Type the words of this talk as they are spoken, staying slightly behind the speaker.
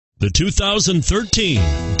The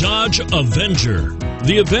 2013 Dodge Avenger.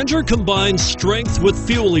 The Avenger combines strength with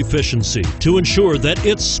fuel efficiency to ensure that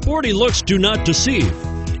its sporty looks do not deceive.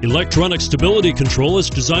 Electronic stability control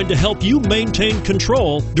is designed to help you maintain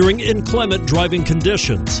control during inclement driving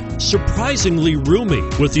conditions. Surprisingly roomy,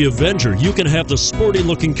 with the Avenger you can have the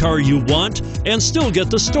sporty-looking car you want and still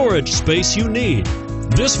get the storage space you need.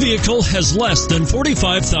 This vehicle has less than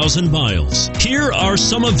 45,000 miles. Here are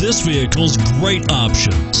some of this vehicle's great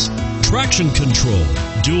options: traction control,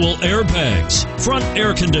 dual airbags, front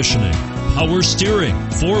air conditioning, power steering,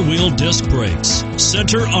 four-wheel disc brakes,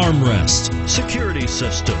 center armrest, security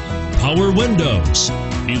system, power windows,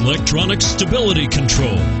 electronic stability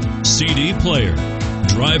control, CD player.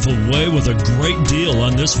 Drive away with a great deal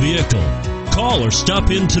on this vehicle. Call or stop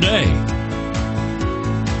in today.